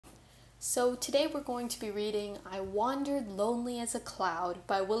So today we're going to be reading I Wandered Lonely as a Cloud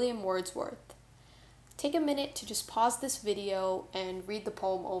by William Wordsworth. Take a minute to just pause this video and read the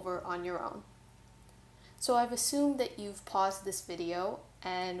poem over on your own. So I've assumed that you've paused this video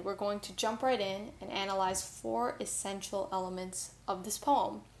and we're going to jump right in and analyze 4 essential elements of this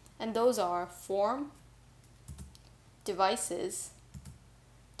poem. And those are form, devices,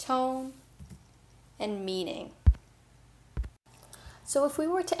 tone, and meaning. So if we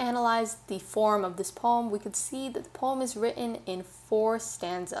were to analyze the form of this poem, we could see that the poem is written in 4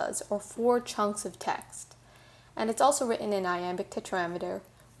 stanzas, or 4 chunks of text. And it's also written in iambic tetrameter,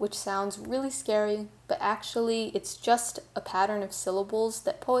 which sounds really scary, but actually it's just a pattern of syllables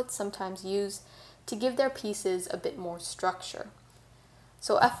that poets sometimes use to give their pieces a bit more structure.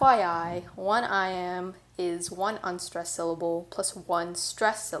 So FYI, 1 iamb is 1 unstressed syllable plus 1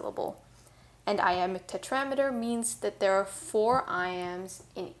 stressed syllable. And iambic tetrameter means that there are 4 iambs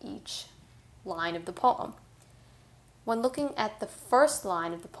in each line of the poem. When looking at the first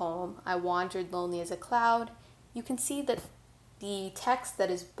line of the poem, I wandered lonely as a cloud, you can see that the text that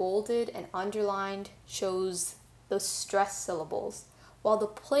is bolded and underlined shows those stressed syllables, while the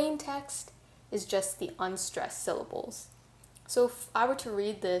plain text is just the unstressed syllables. So if I were to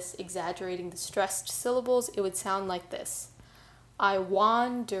read this exaggerating the stressed syllables, it would sound like this. I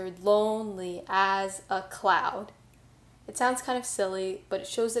wandered lonely as a cloud. It sounds kind of silly, but it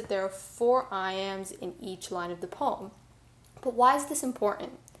shows that there are 4 iambs in each line of the poem. But why is this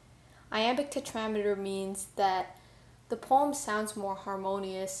important? Iambic tetrameter means that the poem sounds more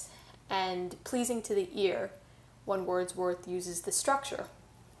harmonious and pleasing to the ear when Wordsworth uses the structure.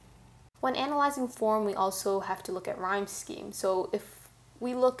 When analyzing form, we also have to look at rhyme scheme. So if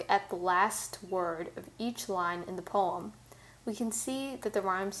we look at the last word of each line in the poem, we can see that the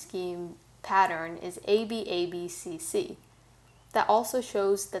rhyme scheme pattern is ABABCC. That also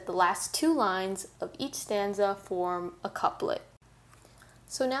shows that the last 2 lines of each stanza form a couplet.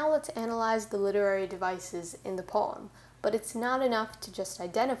 So now let's analyze the literary devices in the poem. But it's not enough to just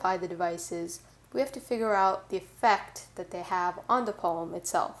identify the devices, we have to figure out the effect that they have on the poem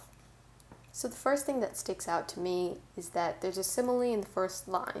itself. So the first thing that sticks out to me is that there's a simile in the first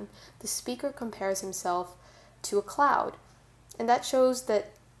line. The speaker compares himself to a cloud. And that shows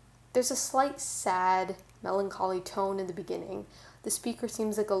that there's a slight sad, melancholy tone in the beginning. The speaker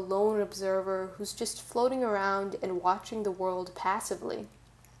seems like a lone observer who's just floating around and watching the world passively.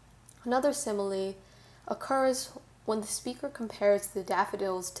 Another simile occurs when the speaker compares the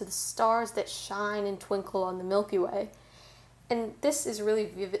daffodils to the stars that shine and twinkle on the Milky Way. And this is really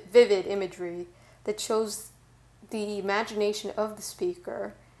vivid imagery that shows the imagination of the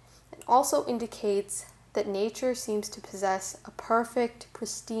speaker and also indicates that nature seems to possess a perfect,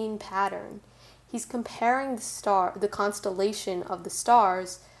 pristine pattern. He's comparing the constellation of the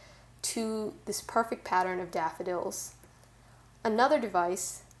stars to this perfect pattern of daffodils. Another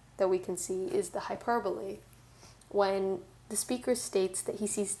device that we can see is the hyperbole, when the speaker states that he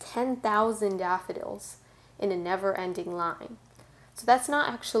sees 10,000 daffodils in a never-ending line. So that's not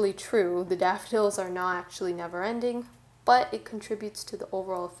actually true. The daffodils are not actually never-ending, but it contributes to the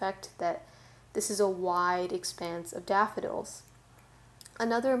overall effect that this is a wide expanse of daffodils.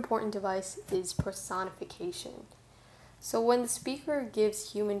 Another important device is personification. So when the speaker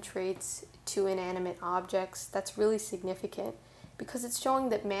gives human traits to inanimate objects, that's really significant because it's showing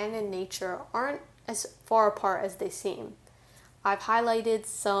that man and nature aren't as far apart as they seem. I've highlighted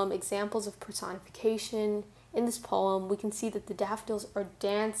some examples of personification in this poem. We can see that the daffodils are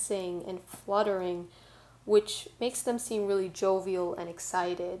dancing and fluttering, which makes them seem really jovial and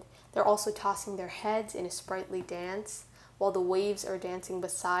excited. They're also tossing their heads in a sprightly dance, while the waves are dancing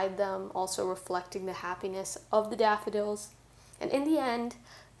beside them, also reflecting the happiness of the daffodils. And in the end,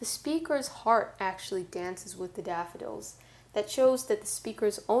 the speaker's heart actually dances with the daffodils. That shows that the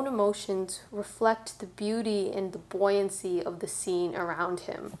speaker's own emotions reflect the beauty and the buoyancy of the scene around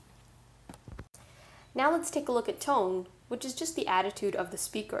him. Now let's take a look at tone, which is just the attitude of the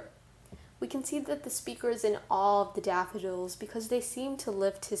speaker. We can see that the speaker is in awe of the daffodils because they seem to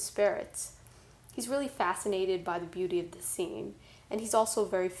lift his spirits. He's really fascinated by the beauty of the scene, and he's also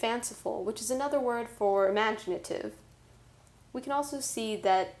very fanciful, which is another word for imaginative. We can also see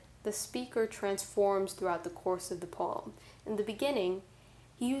that the speaker transforms throughout the course of the poem. In the beginning,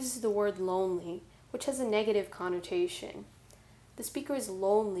 he uses the word lonely, which has a negative connotation. The speaker is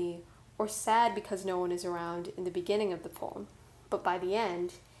lonely or sad because no one is around in the beginning of the poem, but by the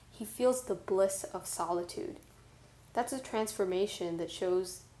end, he feels the bliss of solitude. That's a transformation that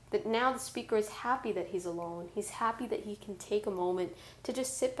shows that now the speaker is happy that he's alone. He's happy that he can take a moment to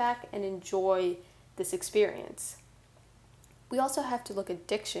just sit back and enjoy this experience. We also have to look at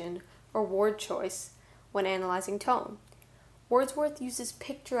diction or word choice when analyzing tone. Wordsworth uses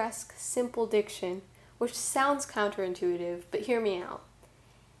picturesque, simple diction, which sounds counterintuitive, but hear me out.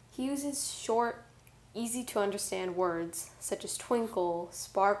 He uses short, easy-to-understand words such as twinkle,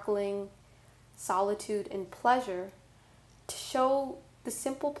 sparkling, solitude, and pleasure to show the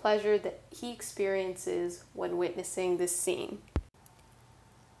simple pleasure that he experiences when witnessing this scene.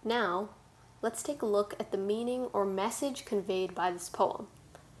 Now, let's take a look at the meaning or message conveyed by this poem.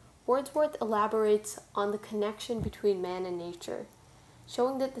 Wordsworth elaborates on the connection between man and nature,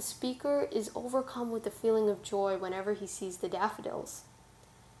 showing that the speaker is overcome with a feeling of joy whenever he sees the daffodils.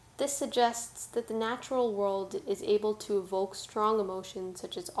 This suggests that the natural world is able to evoke strong emotions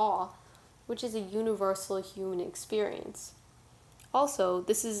such as awe, which is a universal human experience. Also,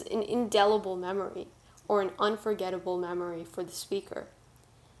 this is an indelible memory, or an unforgettable memory for the speaker.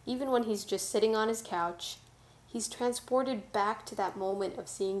 Even when he's just sitting on his couch, he's transported back to that moment of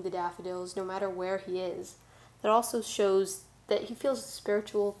seeing the daffodils no matter where he is. That also shows that he feels a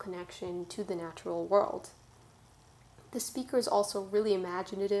spiritual connection to the natural world. The speaker is also really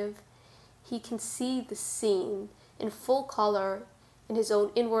imaginative. He can see the scene in full color in his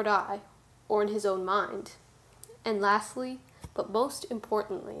own inward eye or in his own mind. And lastly, but most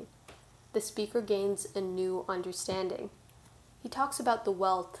importantly, the speaker gains a new understanding. He talks about the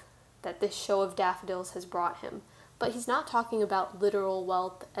wealth that this show of daffodils has brought him, but he's not talking about literal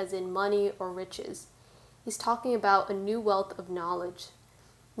wealth as in money or riches. He's talking about a new wealth of knowledge.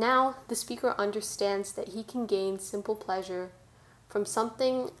 Now, the speaker understands that he can gain simple pleasure from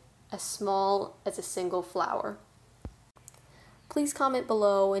something as small as a single flower. Please comment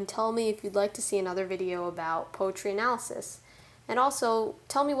below and tell me if you'd like to see another video about poetry analysis. And also,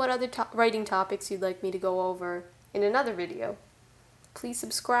 tell me what other writing topics you'd like me to go over in another video. Please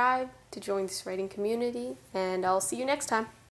subscribe to join this writing community, and I'll see you next time.